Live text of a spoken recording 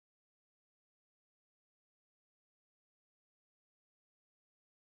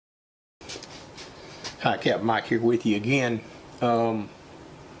Hi, Capt Mike here with you again.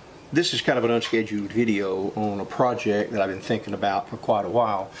 This is kind of an unscheduled video on a project that I've been thinking about for quite a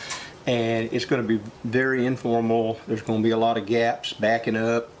while, and it's going to be very informal. There's going to be a lot of gaps, backing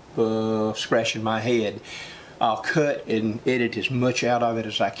up, scratching my head. I'll cut and edit as much out of it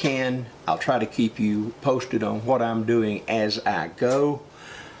as I can. I'll try to keep you posted on what I'm doing as I go,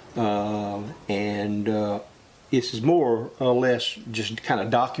 this is more or less just kind of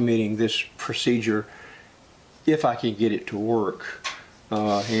documenting this procedure if I can get it to work.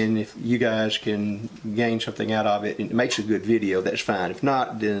 And if you guys can gain something out of it and it makes a good video, that's fine. If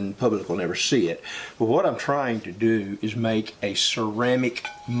not, then the public will never see it. But what I'm trying to do is make a ceramic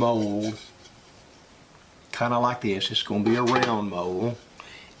mold, kind of like this. It's going to be a round mold,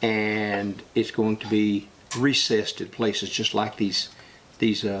 and it's going to be recessed in places just like these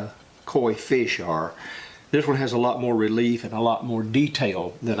koi fish are. This one has a lot more relief and a lot more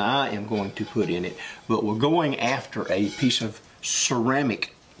detail than I am going to put in it, but we're going after a piece of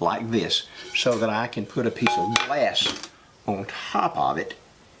ceramic like this so that I can put a piece of glass on top of it,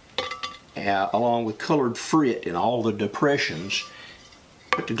 along with colored frit in all the depressions.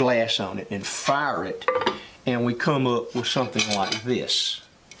 Put the glass on it and fire it, and we come up with something like this.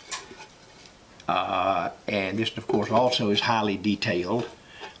 And this, of course, also is highly detailed.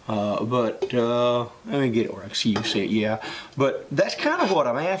 Let me get it where I can see you see it, yeah. But that's kind of what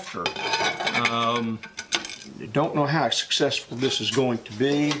I'm after. Don't know how successful this is going to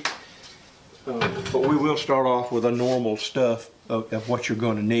be, but we will start off with a normal stuff of what you're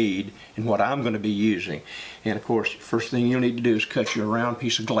going to need and what I'm going to be using. And of course, first thing you'll need to do is cut you a round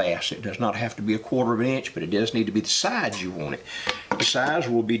piece of glass. It does not have to be 1/4 of an inch, but it does need to be the size you want it. The size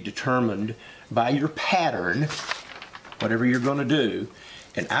will be determined by your pattern, whatever you're going to do.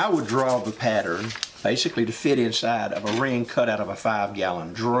 And I would draw the pattern basically to fit inside of a ring cut out of a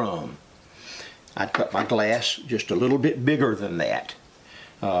 5-gallon drum. I'd cut my glass just a little bit bigger than that.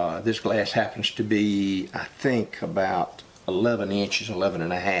 This glass happens to be, I think, about 11 inches,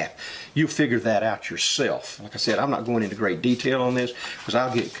 11.5. You'll figure that out yourself. Like I said, I'm not going into great detail on this because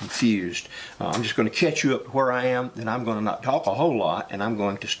I'll get confused. I'm just going to catch you up to where I am, then I'm going to not talk a whole lot, and I'm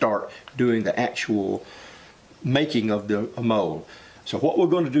going to start doing the actual making of the mold. So what we're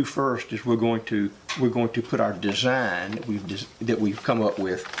going to do first is we're going to put our design that we've come up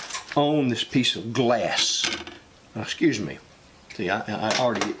with on this piece of glass. Excuse me. See, I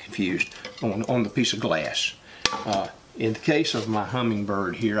already get confused on the piece of glass. In the case of my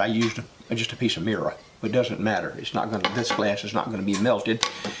hummingbird here, I used just a piece of mirror. It doesn't matter. It's not going to. This glass is not going to be melted.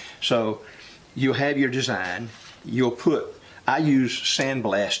 So you'll have your design. You'll put. I use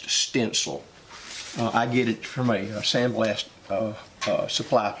sandblast stencil. I get it from a sandblast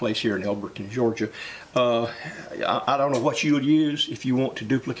supply place here in Elberton, Georgia. I don't know what you would use if you want to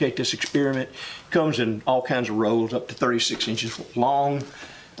duplicate this experiment. It comes in all kinds of rolls up to 36 inches long.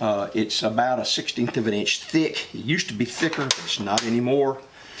 It's about a 1/16 of an inch thick. It used to be thicker, but it's not anymore.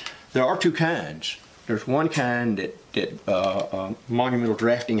 There are two kinds. There's one kind that monumental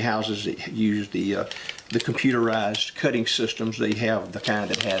drafting houses that use the computerized cutting systems. They have the kind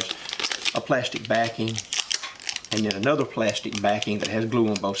that has a plastic backing, and then another plastic backing that has glue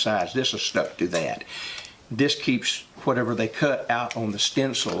on both sides. This is stuck to that. This keeps whatever they cut out on the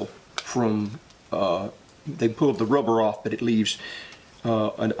stencil from, they pulled the rubber off, but it leaves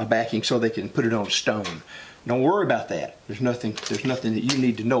a backing so they can put it on a stone. Don't worry about that. There's nothing that you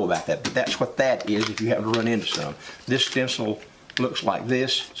need to know about that, but that's what that is if you happen to run into some. This stencil looks like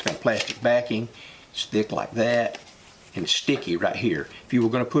this. It's got a plastic backing. It's thick like that, and it's sticky right here. If you were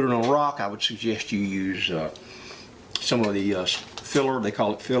going to put it on rock, I would suggest you use some of the filler. They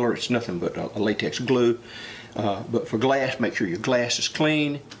call it filler. It's nothing but a latex glue. But for glass, make sure your glass is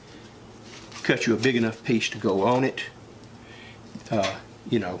clean. Cut you a big enough piece to go on it.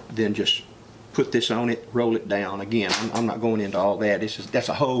 Then just put this on it, roll it down. Again, I'm not going into all that. That's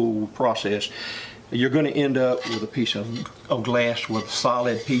a whole process. You're going to end up with a piece of glass with a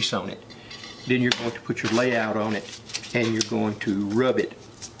solid piece on it. Then you're going to put your layout on it, and you're going to rub it,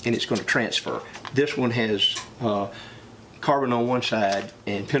 and it's going to transfer. This one has carbon on one side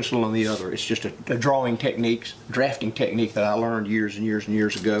and pencil on the other. It's just a drafting technique that I learned years and years and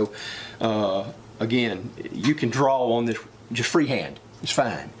years ago. Again, you can draw on this just freehand. It's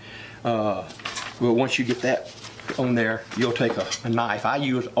fine. Well, once you get that on there, you'll take a knife. I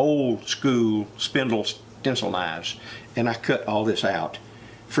use old school spindle stencil knives, and I cut all this out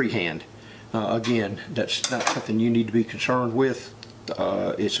freehand. Again, that's not something you need to be concerned with.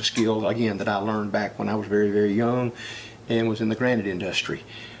 It's a skill, again, that I learned back when I was very, very young and was in the granite industry.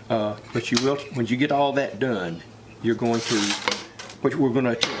 But you will, when you get all that done, you're going to, what we're going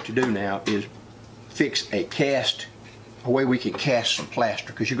to attempt to do now is fix a way we can cast some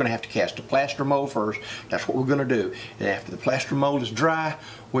plaster, because you're going to have to cast a plaster mold first. That's what we're going to do. And after the plaster mold is dry,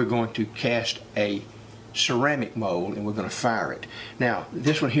 we're going to cast a ceramic mold and we're going to fire it. Now,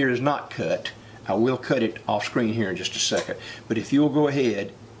 this one here is not cut. I will cut it off screen here in just a second. But if you'll go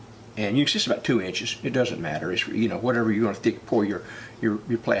ahead, and you can see it's about 2 inches. It doesn't matter. It's, you know, whatever you're going to pour your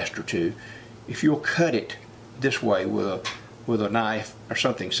plaster to. If you'll cut it this way with a knife or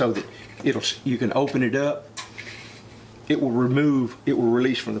something, so that you can open it up, it will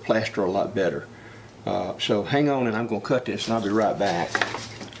release from the plaster a lot better. So hang on, and I'm going to cut this, and I'll be right back.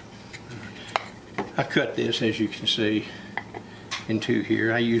 I cut this, as you can see, in two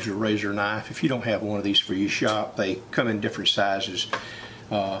here. I use a razor knife. If you don't have one of these for your shop, they come in different sizes.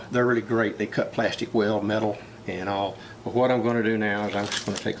 They're really great. They cut plastic well, metal, and all. But what I'm going to do now is I'm just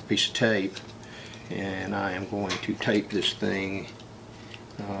going to take a piece of tape, and I am going to tape this thing.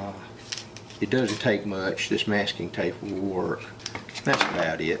 It doesn't take much. This masking tape will work. That's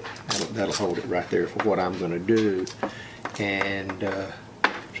about it. That'll hold it right there for what I'm going to do. And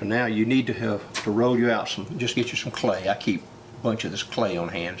so now you need to roll you out some, just get you some clay. I keep a bunch of this clay on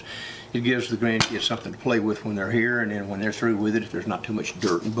hand. It gives the grandkids something to play with when they're here, and then when they're through with it, if there's not too much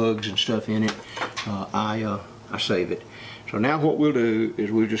dirt and bugs and stuff in it, I save it. So now what we'll do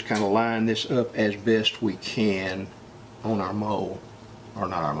is we'll just kind of line this up as best we can on our mold. Or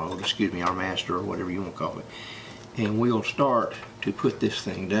not our mold, excuse me, our master, or whatever you want to call it. And we'll start to put this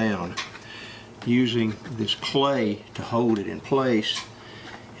thing down using this clay to hold it in place,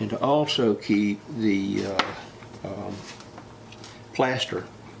 and to also keep the plaster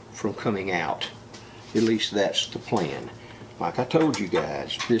from coming out. At least that's the plan. Like I told you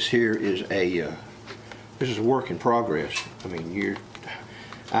guys, this here is a work in progress. I mean,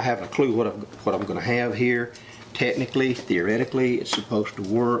 I haven't a clue what I'm going to have here. Technically, theoretically, it's supposed to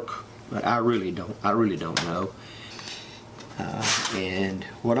work, but I really don't know. And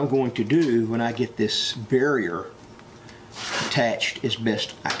what I'm going to do when I get this barrier attached as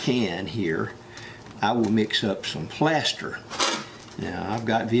best I can here, I will mix up some plaster. Now, I've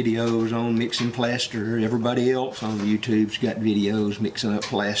got videos on mixing plaster. Everybody else on YouTube's got videos mixing up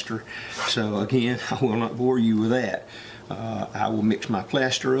plaster. So again, I will not bore you with that. I will mix my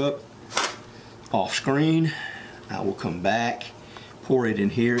plaster up off screen. I will come back, pour it in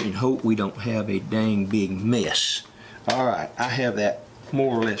here, and hope we don't have a dang big mess. Alright, I have that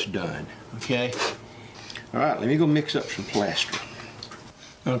more or less done, okay? Alright, let me go mix up some plaster.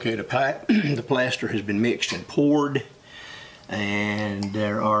 Okay, the plaster has been mixed and poured, and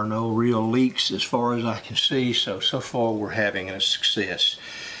there are no real leaks as far as I can see, so far we're having a success.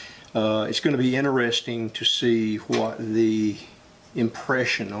 It's going to be interesting to see what the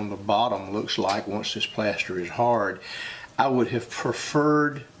impression on the bottom looks like once this plaster is hard. I would have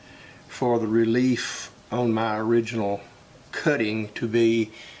preferred for the relief on my original cutting to be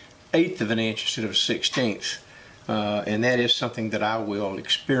 1/8 of an inch instead of 1/16, and that is something that I will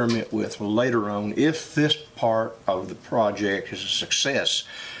experiment with later on. If this part of the project is a success,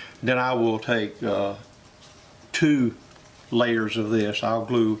 then I will take 2 layers of this. I'll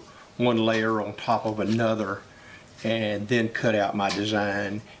glue one layer on top of another and then cut out my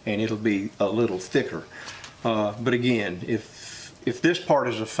design, and it'll be a little thicker. But again, if this part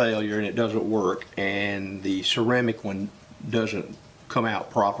is a failure and it doesn't work, and the ceramic one doesn't come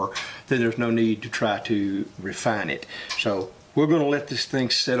out proper, then there's no need to try to refine it. So we're going to let this thing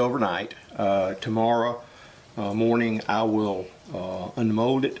sit overnight. Tomorrow morning I will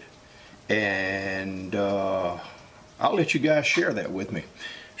unmold it, and I'll let you guys share that with me.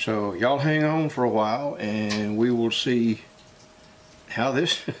 So y'all hang on for a while, and we will see how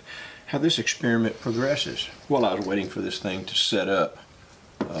this experiment progresses. While I was waiting for this thing to set up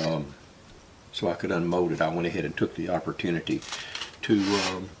so I could unmold it, I went ahead and took the opportunity to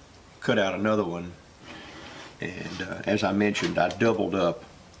cut out another one. And as I mentioned, I doubled up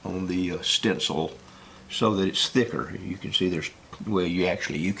on the stencil so that it's thicker. You can see there's, well,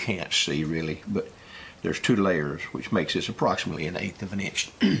 you can't see really, but there's 2 layers, which makes this approximately 1/8 of an inch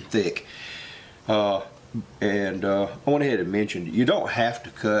thick. And I went ahead and mentioned, you don't have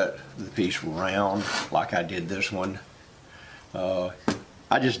to cut the piece round like I did this one.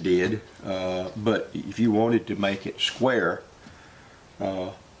 I just did, but if you wanted to make it square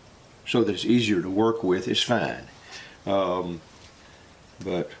so that it's easier to work with, it's fine.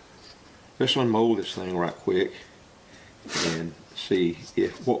 But let's unmold this thing right quick and see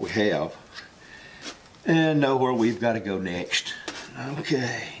what we have and know where we've got to go next.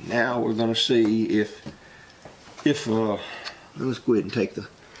 Okay, now we're going to see if let's go ahead and take the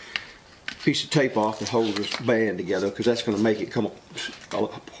piece of tape off that holds this band together, because that's going to make it come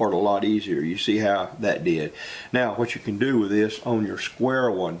apart a lot easier. You see how that did. Now what you can do with this on your square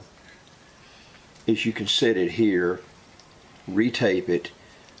one is you can set it here, retape it,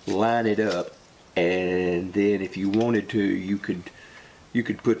 line it up, and then if you wanted to, you could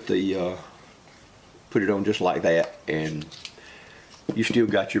put the put it on just like that, and you still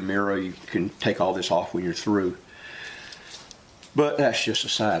got your mirror. You can take all this off when you're through. But that's just a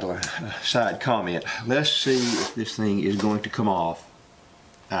side comment. Let's see if this thing is going to come off.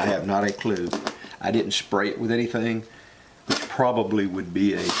 I have not a clue. I didn't spray it with anything, which probably would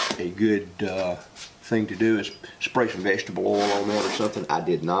be a good thing to do, is spray some vegetable oil on that or something. I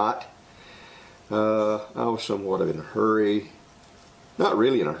did not. I was somewhat in a hurry. Not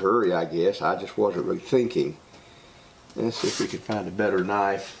really in a hurry, I guess. I just wasn't really thinking. Let's see if we can find a better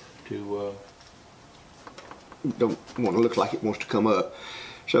knife to don't want to look like it wants to come up.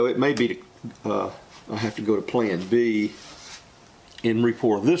 So it may be I have to go to plan B and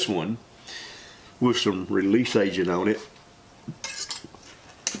re-pour this one with some release agent on it,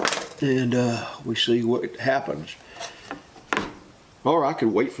 and we see what happens. Or I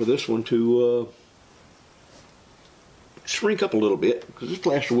could wait for this one to shrink up a little bit, because this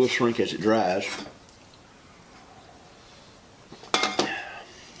plaster will shrink as it dries.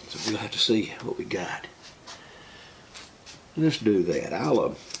 So we'll have to see what we got. Let's do that.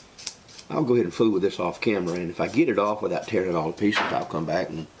 I'll go ahead and fool with this off camera, and if I get it off without tearing it all to pieces, I'll come back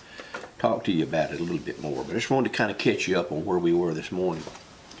and talk to you about it a little bit more. But I just wanted to kind of catch you up on where we were this morning.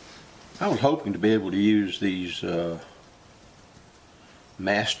 I was hoping to be able to use these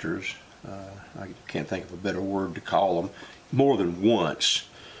masters. I can't think of a better word to call them, more than once,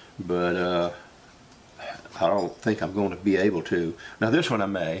 but I don't think I'm going to be able to. Now this one I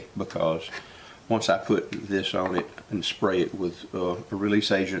may, because once I put this on it and spray it with a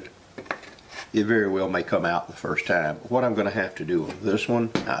release agent, it very well may come out the first time. What I'm going to have to do with this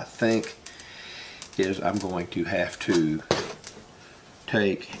one, I think, is I'm going to have to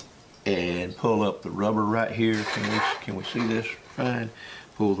take and pull up the rubber right here. Can we see this fine?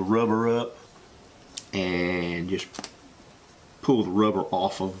 Pull the rubber up and just pull the rubber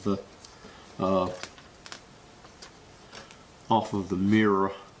off of the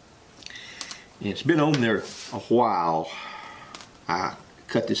mirror. And it's been on there a while. I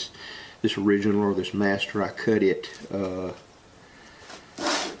cut this original, or this master, I cut it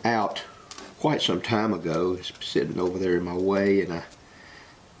out quite some time ago. It's sitting over there in my way, and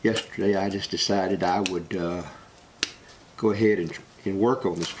yesterday I just decided I would go ahead and work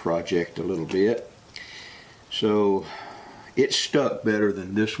on this project a little bit. So it stuck better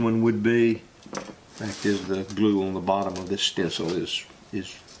than this one would be. The fact is, the glue on the bottom of this stencil is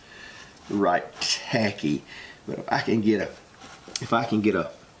right tacky. But if I can get a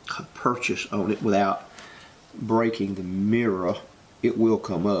purchase on it without breaking the mirror, it will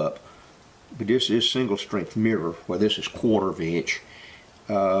come up. But this is single strength mirror, where this is 1/4 inch.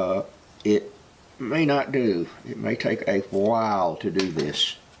 It may not do. It may take a while to do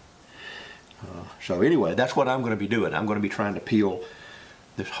this. So anyway, that's what I'm going to be doing. I'm going to be trying to peel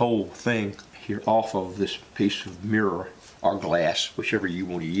this whole thing here off of this piece of mirror, or glass, whichever you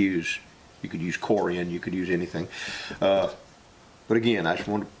want to use. You could use corian, you could use anything. But again, I just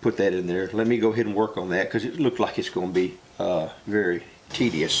want to put that in there. Let me go ahead and work on that, because it looks like it's going to be very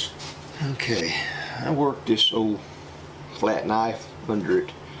tedious. Okay, I worked this old flat knife under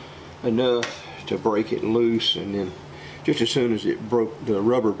it enough to break it loose, and then just as soon as it broke, the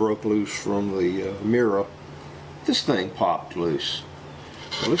rubber broke loose from the mirror, this thing popped loose.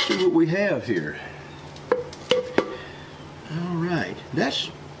 So let's see what we have here. Alright,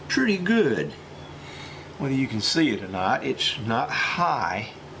 that's pretty good. Whether you can see it or not, it's not high,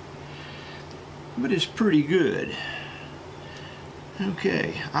 but it's pretty good.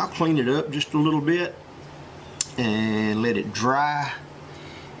 Okay, I'll clean it up just a little bit and let it dry,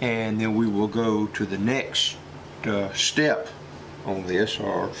 and then we will go to the next step on this,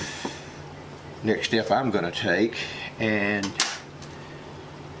 or next step I'm going to take. And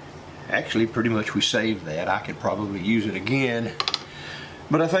actually, pretty much we saved that. I could probably use it again,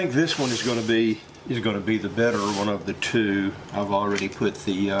 but I think this one is going to be the better one of the two. I've already put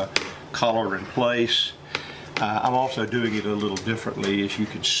the collar in place. I'm also doing it a little differently. As you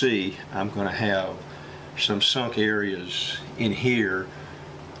can see, I'm going to have some sunk areas in here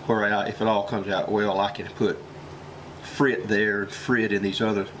where if it all comes out well, I can put frit there, frit in these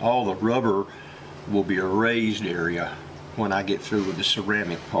other. All the rubber will be a raised area when I get through with the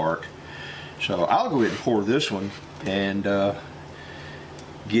ceramic part. So I'll go ahead and pour this one and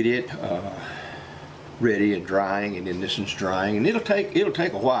get it ready and drying, and then this one's drying, and it'll take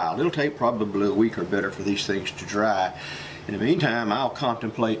a while. It'll take probably a week or better for these things to dry. In the meantime, I'll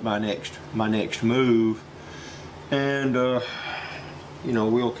contemplate my next move, and you know,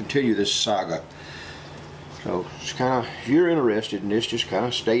 we'll continue this saga. So it's kind of, if you're interested in this, just kind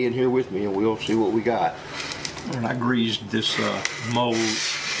of stay in here with me and we'll see what we got. And I greased this mold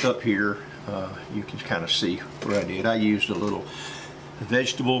up here. You can kind of see what I did. I used a little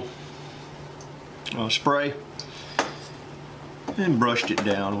vegetable spray and brushed it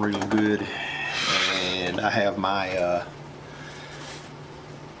down real good. And I have my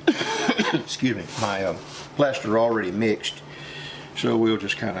excuse me, my plaster already mixed. So we'll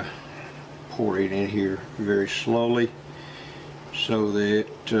just kind of pour it in here very slowly so that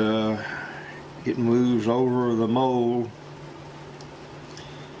it moves over the mold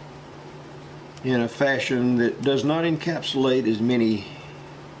in a fashion that does not encapsulate as many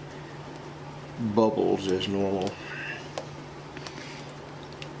bubbles as normal.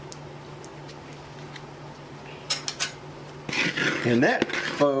 And that,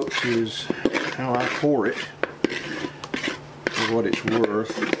 folks, is how I pour it, for what it's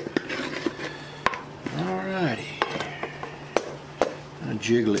worth. Alrighty. I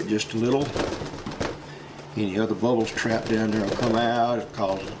jiggle it just a little. Any other bubbles trapped down there will come out. It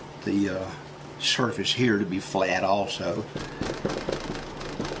causes the surface here to be flat also.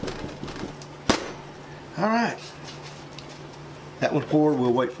 Alright. That one's poured.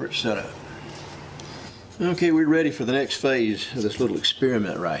 We'll wait for it to set up. Okay, we're ready for the next phase of this little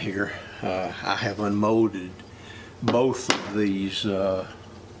experiment right here. I have unmolded both of these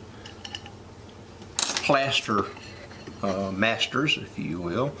plaster masters, if you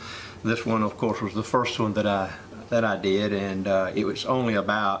will. This one, of course, was the first one that I did, and it was only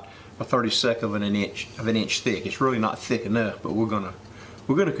about a 32nd of an inch thick. It's really not thick enough, but we're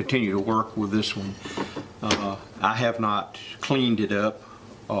gonna continue to work with this one. I have not cleaned it up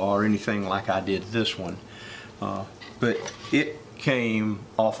or anything like I did this one, but it came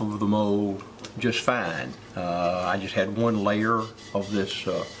off of the mold just fine. I just had one layer of this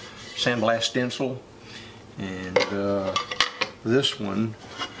sandblast stencil, and this one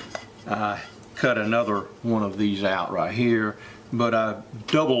I cut another one of these out right here, but I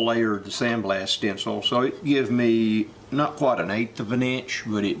double layered the sandblast stencil, so it gives me not quite an 1/8 of an inch,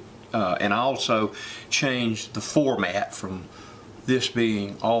 but it and I also changed the format from this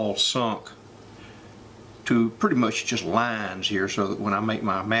being all sunk to pretty much just lines here, so that when I make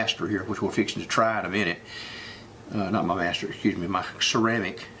my master here, which we're fixing to try in a minute, not my master, excuse me, my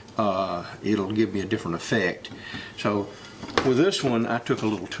ceramic, it'll give me a different effect. So with this one, I took a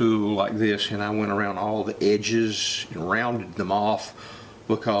little tool like this and I went around all the edges and rounded them off,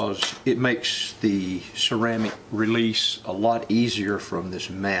 because it makes the ceramic release a lot easier from this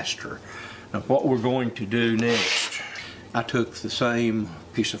master. Now what we're going to do next, I took the same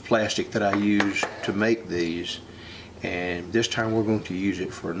piece of plastic that I used to make these, and this time we're going to use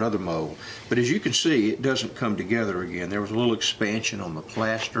it for another mold. But as you can see, it doesn't come together again. There was a little expansion on the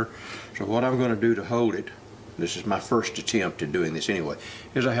plaster. So what I'm going to do to hold it, this is my first attempt at doing this anyway,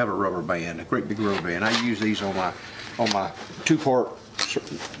 is I have a rubber band, a great big rubber band. I use these on my two-part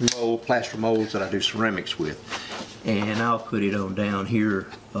mold, plaster molds that I do ceramics with. And I'll put it on down here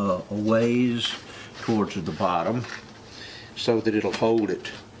a ways towards the bottom, so that it'll hold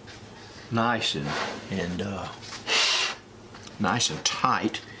it nice and nice and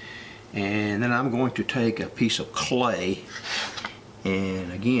tight. And then I'm going to take a piece of clay,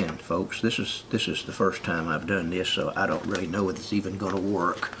 and again, folks, this is the first time I've done this, so I don't really know if it's even going to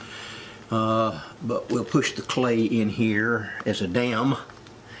work. But we'll push the clay in here as a dam,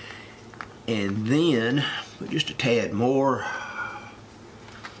 and then put just a tad more.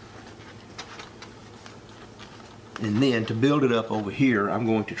 And then to build it up over here, I'm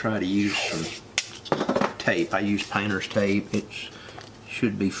going to try to use some tape. I use painter's tape. It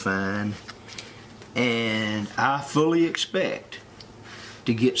should be fine. And I fully expect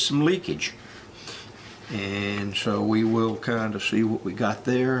to get some leakage. And so we will kind of see what we got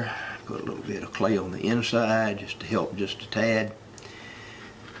there. Put a little bit of clay on the inside just to help just a tad.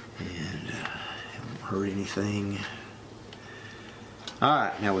 And it won't hurt anything.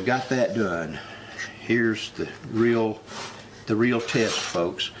 Alright, now we got that done. Here's the real test,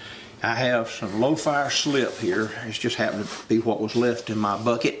 folks. I have some low fire slip here. It's just happened to be what was left in my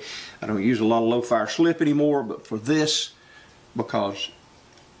bucket. I don't use a lot of low fire slip anymore, but for this, because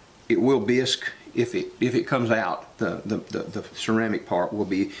it will bisque if it comes out, the ceramic part will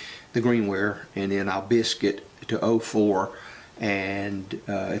be the greenware, and then I'll bisque it to 04, and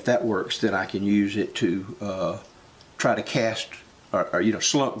if that works, then I can use it to try to cast or you know,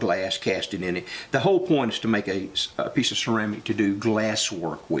 slump glass casting in it. The whole point is to make a piece of ceramic to do glass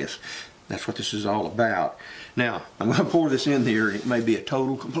work with. That's what this is all about. Now, I'm going to pour this in here, and it may be a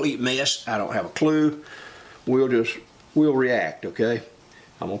total, complete mess. I don't have a clue. We'll react, okay?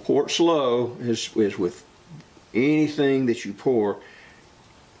 I'm going to pour it slow, as with anything that you pour.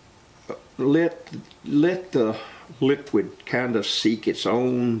 Let the liquid kind of seek its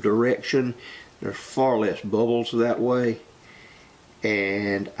own direction. There's far less bubbles that way,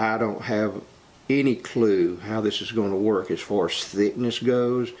 and I don't have any clue how this is going to work as far as thickness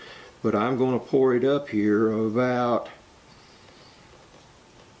goes, but I'm going to pour it up here about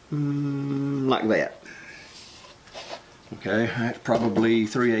like that. Okay, that's probably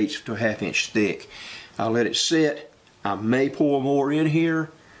 3/8 to a 1/2 inch thick. I'll let it sit. I may pour more in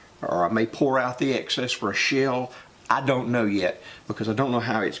here, or I may pour out the excess for a shell. I don't know yet, because I don't know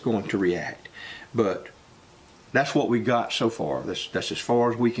how it's going to react. But that's what we got so far. That's as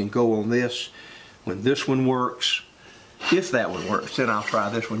far as we can go on this. When this one works, if that one works, then I'll try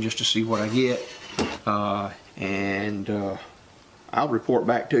this one just to see what I get. I'll report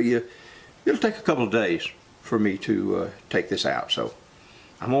back to you. It'll take a couple of days for me to take this out. So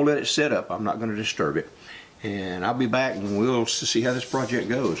I'm going to let it set up. I'm not going to disturb it. And I'll be back and we'll see how this project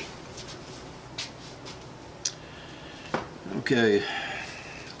goes. Okay,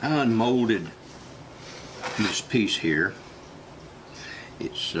 I unmolded this piece here.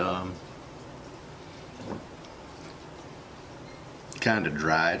 It's kind of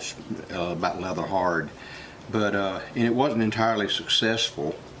dry. It's about leather hard, but and it wasn't entirely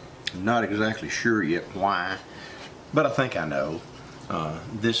successful. I'm not exactly sure yet why, but I think I know.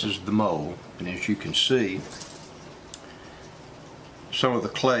 This is the mold, and as you can see, some of the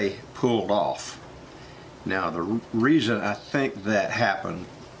clay pulled off. Now, the reason I think that happened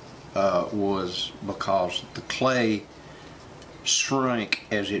was because the clay shrank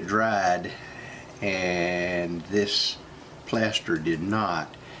as it dried, and this plaster did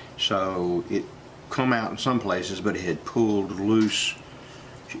not. So it come out in some places, but it had pulled loose,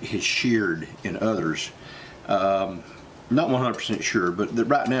 it had sheared in others. Not 100% sure, but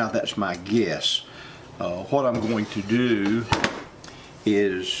right now that's my guess. What I'm going to do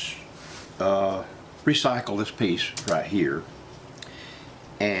is recycle this piece right here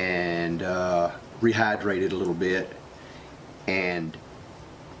and rehydrate it a little bit and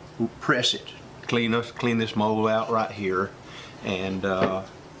press it. Clean this mold out right here, and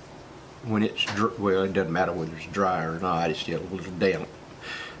when it's well, it doesn't matter whether it's dry or not, it's still a little damp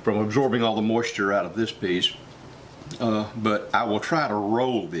from absorbing all the moisture out of this piece. But I will try to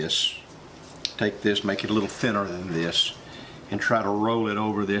roll this, take this, make it a little thinner than this, and try to roll it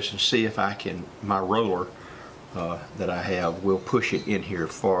over this and see if I can, my roller that I have will push it in here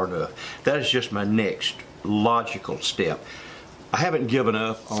far enough. That is just my next logical step. I haven't given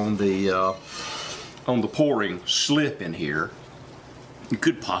up on the pouring slip in here. It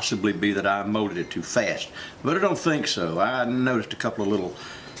could possibly be that I molded it too fast, but I don't think so. I noticed a couple of little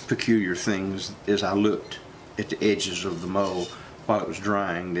peculiar things as I looked at the edges of the mold while it was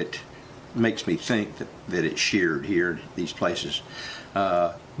drying that makes me think that it sheared here in these places.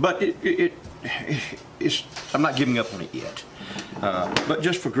 But I'm not giving up on it yet. But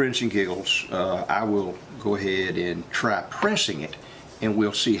just for grins and giggles, I will go ahead and try pressing it, and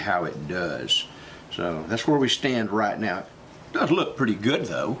we'll see how it does. So that's where we stand right now. It does look pretty good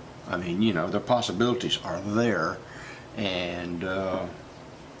though. I mean, you know, the possibilities are there, and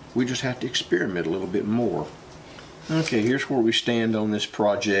we just have to experiment a little bit more. Okay, here's where we stand on this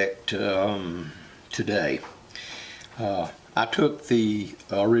project today. I took the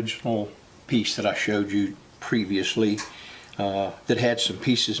original piece that I showed you previously that had some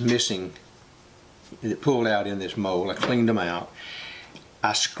pieces missing that pulled out in this mold. I cleaned them out.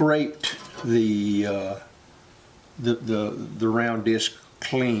 I scraped the round disc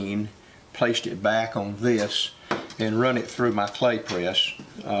clean, placed it back on this, and run it through my clay press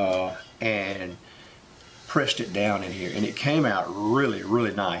and pressed it down in here, and it came out really,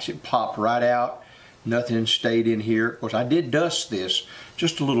 really nice. It popped right out. Nothing stayed in here. Of course, I did dust this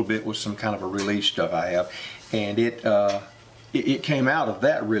just a little bit with some kind of a release stuff I have, and it came out of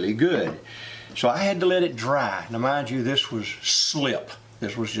that really good. So I had to let it dry. Now, mind you, this was slip.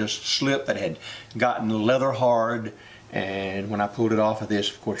 This was just slip that had gotten leather hard, and when I pulled it off of this,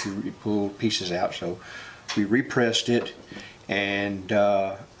 of course, you pull pieces out. So we repressed it, and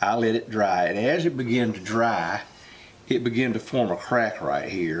I let it dry. And as it began to dry, it began to form a crack right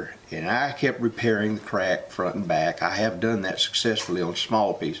here, and I kept repairing the crack front and back. I have done that successfully on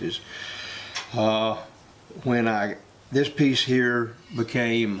small pieces. When this piece here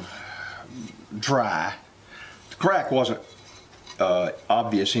became dry, the crack wasn't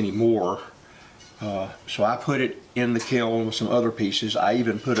obvious anymore. So I put it in the kiln with some other pieces. I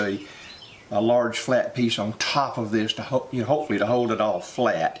even put a large flat piece on top of this to hopefully to hold it all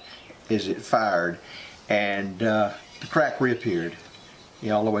flat as it fired, and the crack reappeared,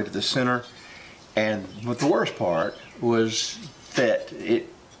 all the way to the center. But the worst part was that it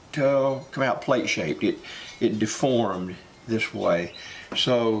come out plate shaped. It deformed this way.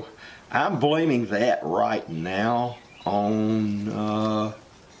 So I'm blaming that right now on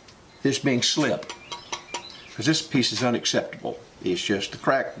this being slip, because this piece is unacceptable. It's just the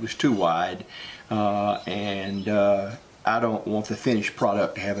crack was too wide, and I don't want the finished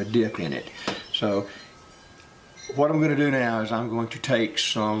product to have a dip in it. So what I'm going to do now is I'm going to take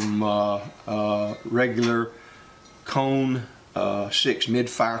some regular cone 6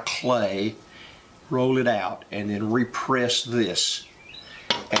 mid-fire clay, roll it out, and then repress this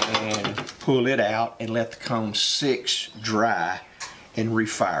and pull it out and let the cone 6 dry and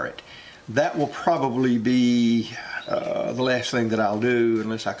refire it. That will probably be the last thing that I'll do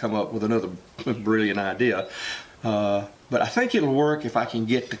unless I come up with another brilliant idea. But I think it'll work if I can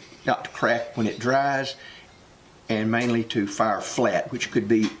get not to crack when it dries, and mainly to fire flat, which could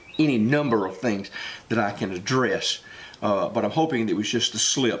be any number of things that I can address. But I'm hoping it was just the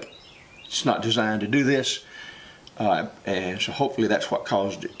slip. It's not designed to do this, and so hopefully that's what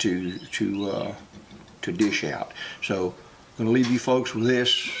caused it to dish out. So I'm going to leave you folks with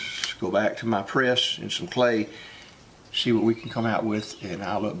this. Go back to my press and some clay, see what we can come out with, and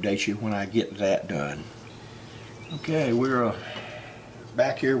I'll update you when I get that done. Okay, we're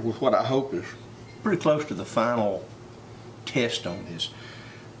back here with what I hope is pretty close to the final test on this.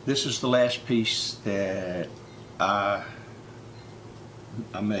 This is the last piece that I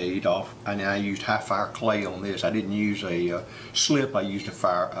made off, and I used high fire clay on this. I didn't use a slip, I used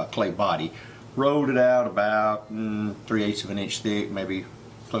a clay body. Rolled it out about 3/8 of an inch thick, maybe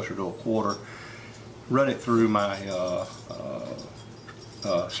closer to a quarter. Run it through my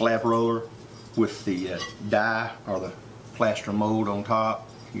slab roller with the die or the plaster mold on top,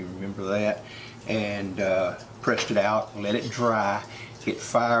 if you remember that, and pressed it out, let it dry. It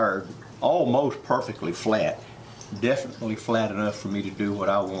fired almost perfectly flat, definitely flat enough for me to do what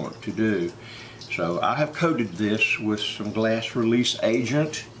I want to do. So I have coated this with some glass release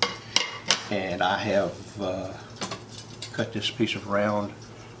agent, and I have cut this piece of round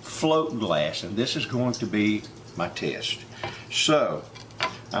float glass, and this is going to be my test. So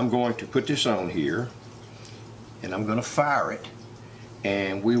I'm going to put this on here, and I'm going to fire it,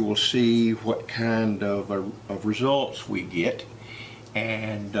 and we will see what kind of results we get,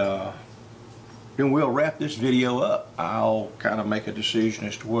 and then we'll wrap this video up. I'll kind of make a decision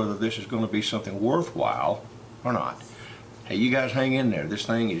as to whether this is going to be something worthwhile or not. Hey, you guys hang in there. This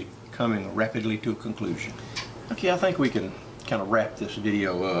thing is coming rapidly to a conclusion. Okay, I think we can kind of wrap this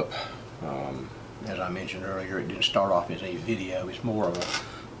video up. As I mentioned earlier, it didn't start off as a video. It's more of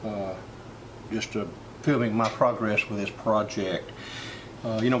a just filming my progress with this project.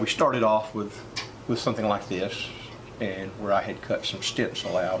 We started off with something like this, and where I had cut some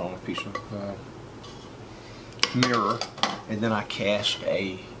stencil out on a piece of mirror, and then I cast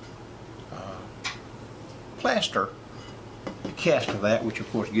a plaster cast of that, which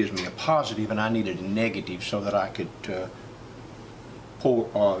of course gives me a positive, and I needed a negative so that I could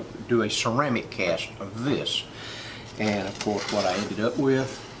do a ceramic cast of this. And of course what I ended up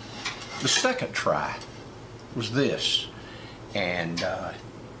with, the second try, was this. And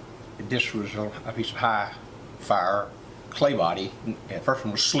this was a piece of high fire clay body. The first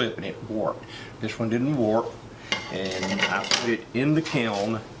one was slip and it warped. This one didn't warp, and I put it in the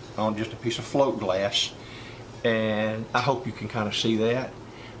kiln on just a piece of float glass, and I hope you can kind of see that.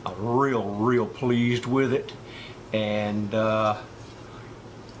 I'm real pleased with it, and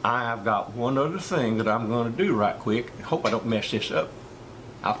I've got one other thing that I'm going to do right quick. I hope I don't mess this up.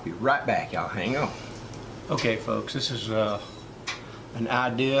 I'll be right back, y'all. Hang on. Okay folks, this is an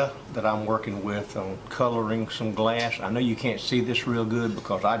idea that I'm working with on coloring some glass. I know you can't see this real good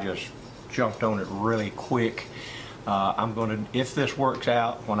because I just jumped on it really quick. I'm going to, if this works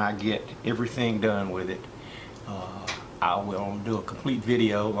out, when I get everything done with it, I will do a complete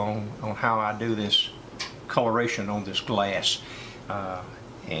video on how I do this coloration on this glass.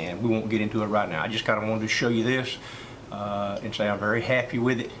 And we won't get into it right now. I just kind of wanted to show you this and say I'm very happy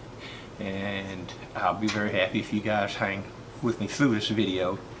with it, and I'll be very happy if you guys hang with me through this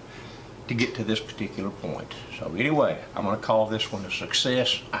video to get to this particular point. So anyway, I'm going to call this one a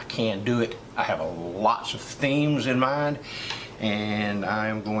success. I can do it. I have lots of themes in mind, and I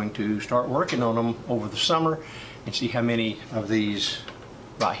am going to start working on them over the summer and see how many of these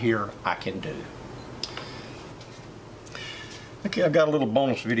right here I can do. Okay, I've got a little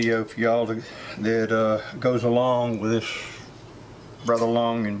bonus video for y'all that goes along with this rather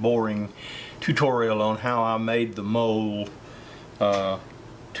long and boring tutorial on how I made the mold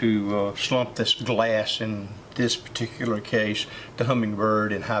to slump this glass, in this particular case the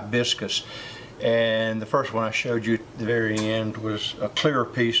hummingbird and hibiscus. And the first one I showed you at the very end was a clear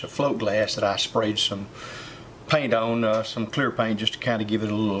piece of float glass that I sprayed some paint on, some clear paint, just to kind of give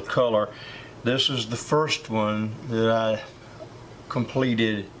it a little color. This is the first one that I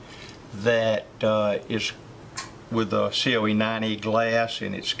completed that is with a COE 90 glass,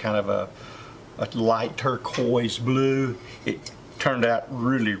 and it's kind of a light turquoise blue. It turned out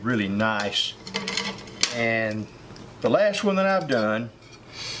really nice. And the last one that I've done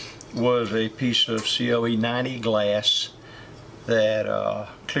was a piece of COE 90 glass, that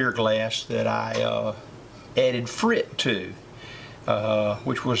clear glass that I added frit to,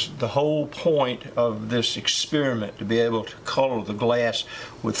 which was the whole point of this experiment, to be able to color the glass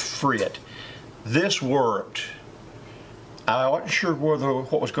with frit. This worked. I wasn't sure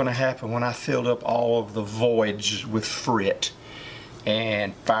what was going to happen when I filled up all of the voids with frit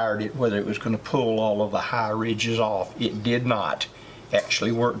and fired it, whether it was going to pull all of the high ridges off. It did not.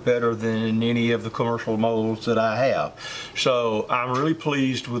 Actually worked better than any of the commercial molds that I have. So I'm really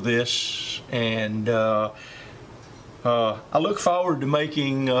pleased with this, and I look forward to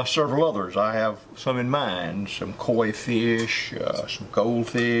making several others. I have some in mind, some koi fish, some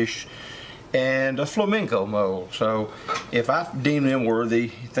goldfish, and a flamenco mold. So if I deem them worthy,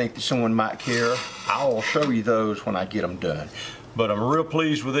 think that someone might care, I'll show you those when I get them done. But I'm real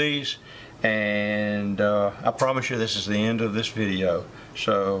pleased with these, and I promise you this is the end of this video.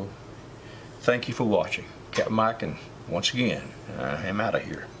 So thank you for watching. Capt Mike, and once again, I am out of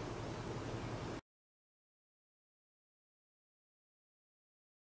here.